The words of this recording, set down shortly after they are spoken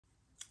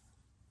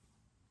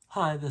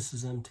Hi, this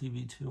is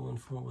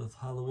MTV214 with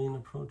Halloween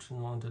approaching.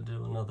 I want to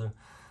do another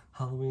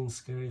Halloween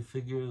scary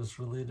figures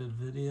related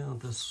video.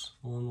 This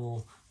one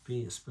will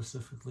be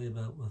specifically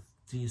about with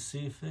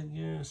DC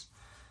figures.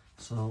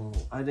 So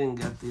I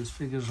didn't get these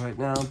figures right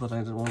now, but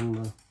I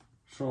wanted to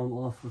show them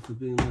off with it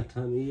being that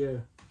time of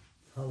year,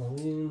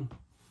 Halloween.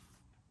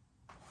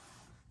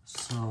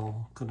 So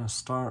I'm gonna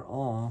start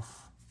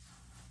off.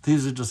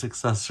 These are just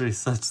accessory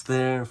sets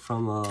there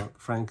from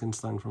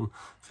Frankenstein from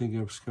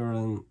Figure Obscura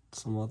and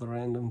some other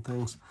random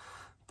things.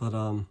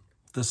 But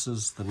this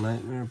is the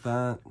Nightmare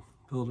Bat.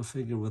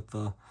 Build-A-Figure with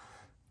the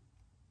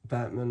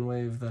Batman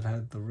wave that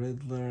had the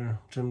Riddler,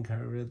 Jim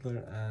Carrey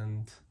Riddler,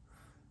 and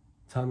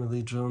Tommy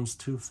Lee Jones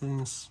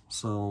Two-Face.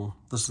 So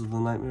this is the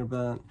Nightmare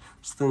Bat.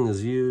 This thing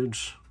is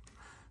huge,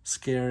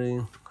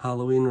 scary,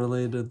 Halloween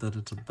related, that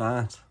it's a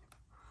bat.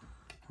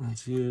 And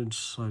it's huge,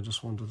 so I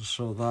just wanted to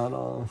show that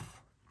off.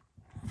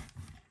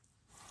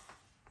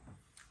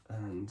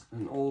 And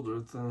an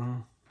older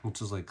thing,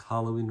 which is like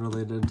Halloween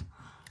related.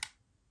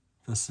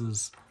 It's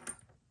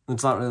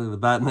not really the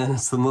Batman,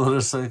 it's the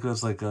motorcycle.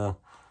 It's like a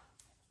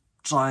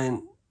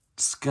giant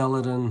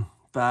skeleton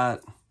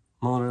bat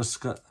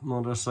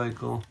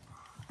motorcycle.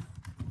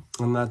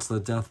 And that's the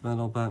death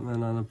metal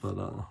Batman on it,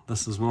 but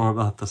this is more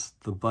about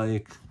the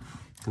bike.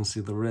 You can see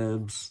the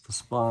ribs, the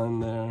spine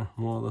there,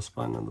 more of the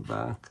spine on the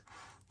back.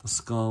 The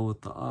skull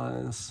with the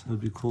eyes. It would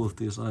be cool if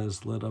these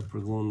eyes lit up or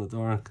glow in the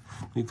dark.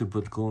 You could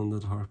put glow in the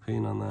dark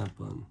paint on that,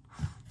 but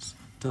it's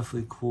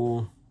definitely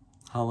cool,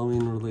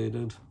 Halloween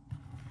related.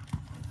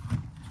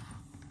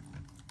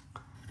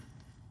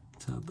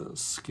 To have the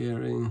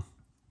scary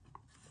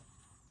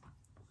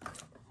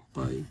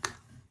bike.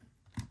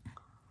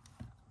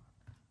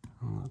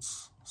 And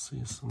let's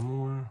see some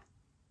more.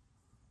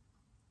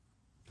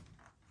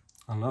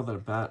 Another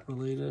bat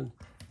related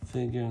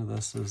figure.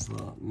 This is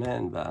the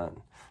Man Bat.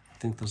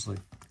 I think there's like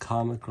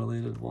comic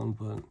related one,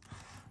 but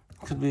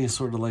it could be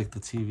sort of like the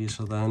TV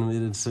show, the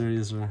animated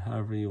series, or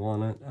however you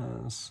want it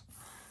as.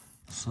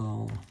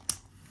 So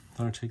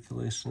the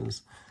articulation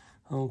is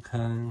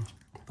okay.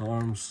 The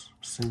arms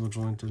single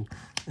jointed.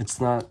 It's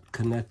not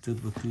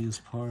connected with these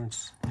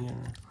parts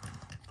here,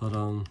 but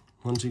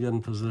once you get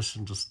in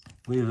position, just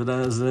leave it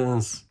as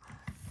is.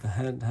 The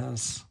head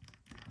has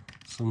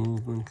some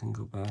movement, can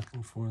go back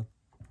and forth.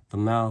 The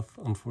mouth,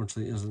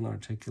 unfortunately, isn't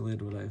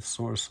articulated, but I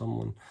saw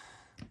someone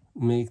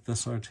make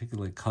this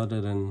articulate, cut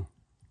it and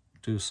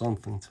do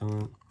something to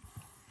it.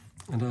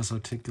 It has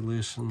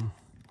articulation,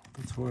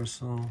 the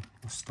torso,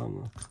 the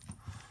stomach,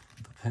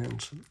 the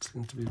pants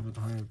seem to be a bit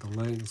higher. The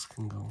legs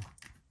can go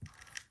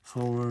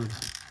forward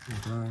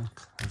and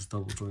back, has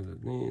double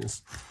jointed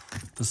knees.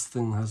 This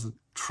thing has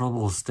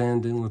trouble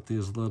standing with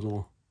these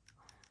little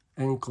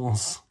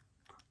ankles.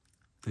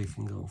 They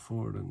can go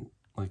forward and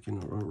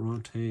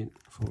rotate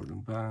forward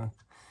and back.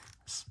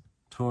 It's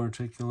toe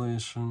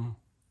articulation.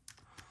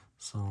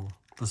 So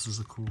this is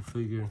a cool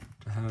figure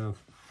to have.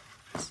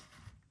 It's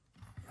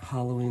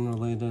Halloween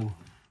related.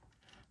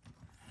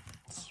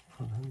 Let's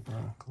put him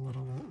back a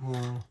little bit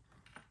more.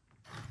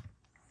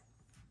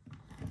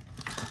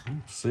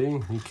 See,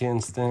 he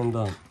can't stand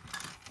up.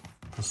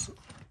 This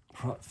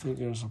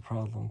figure is a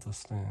problem to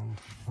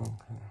stand.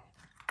 Okay.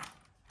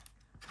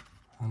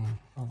 And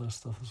other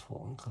stuff is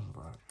falling because of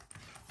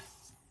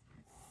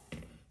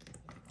that.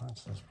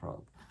 That's his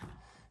problem.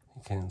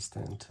 He can't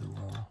stand too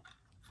well.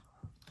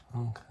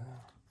 Okay.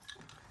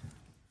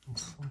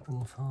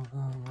 Something fell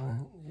down,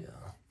 right?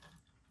 Yeah.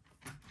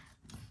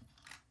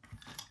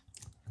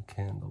 The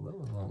candle that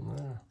was on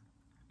there.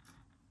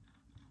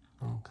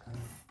 Okay.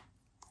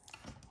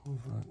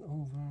 Move that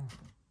over.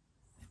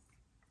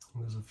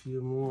 There's a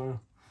few more.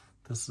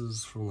 This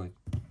is from like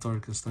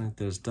Darkest Night.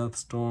 There's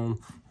Deathstorm.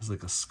 There's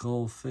like a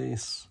skull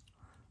face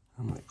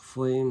and like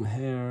flame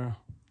hair.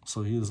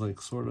 So he's like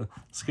sort of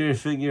scary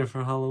figure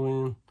for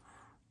Halloween.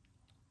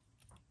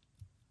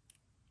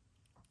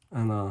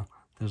 And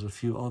there's a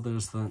few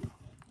others that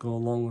go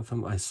along with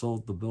him. I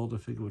sold the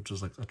Build-A-Figure, which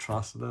is like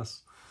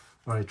Atrocitus,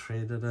 or I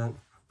traded it,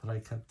 but I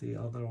kept the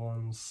other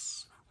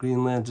ones.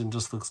 Green Lantern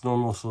just looks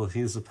normal, so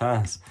he's a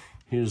pass.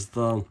 Here's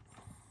the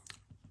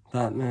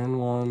Batman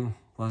one,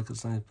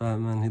 Blackest Night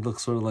Batman. He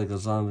looks sort of like a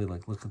zombie.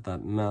 Like, look at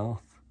that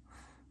mouth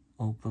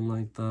open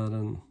like that,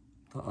 and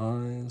the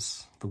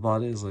eyes. The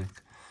body is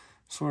like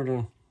sort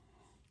of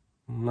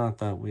not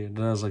that weird.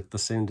 It has like the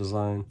same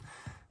design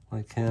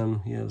like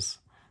him. He has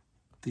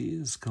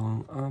these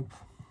going up.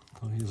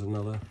 So here's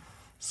another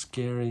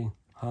scary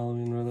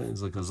Halloween related.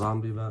 It's like a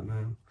zombie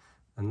Batman.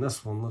 And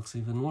this one looks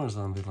even more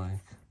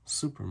zombie-like.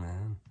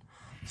 Superman.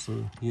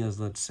 So he has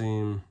that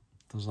same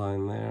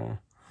design there.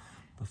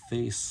 The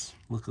face,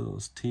 look at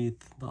those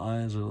teeth. The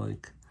eyes are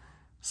like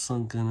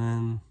sunken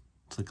in.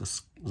 It's like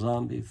a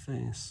zombie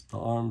face. The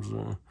arms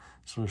are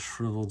sort of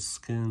shriveled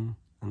skin,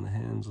 and the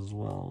hands as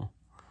well.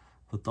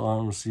 But the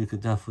arms you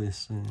could definitely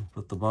see.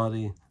 But the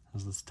body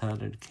has this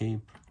tattered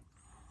cape.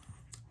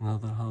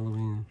 Another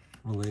Halloween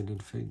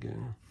related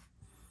figure.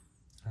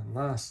 And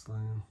lastly,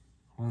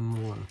 one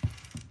more.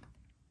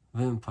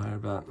 Vampire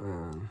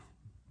Batman.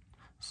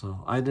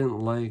 So I didn't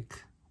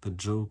like the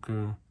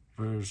Joker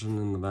version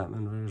and the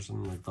Batman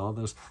version, like all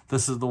this.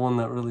 This is the one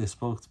that really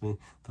spoke to me,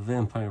 the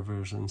vampire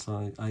version,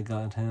 so I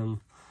got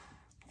him.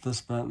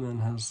 This Batman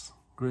has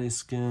gray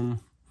skin,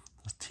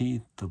 the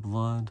teeth, the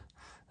blood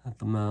at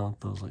the mouth,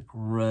 those like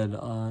red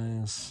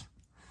eyes,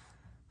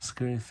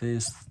 scary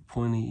face,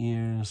 pointy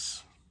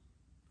ears,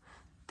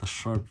 the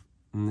sharp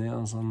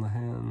nails on the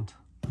hand.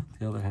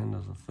 The other hand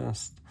has a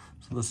fist.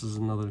 So this is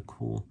another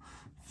cool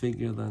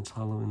figure that's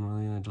Halloween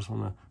related. I just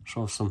want to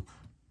show some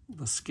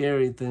the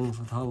scary things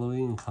with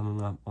Halloween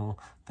coming up. Well,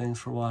 thanks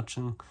for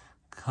watching.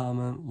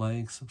 Comment,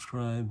 like,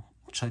 subscribe,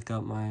 check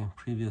out my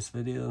previous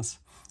videos,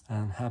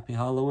 and happy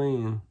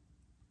Halloween.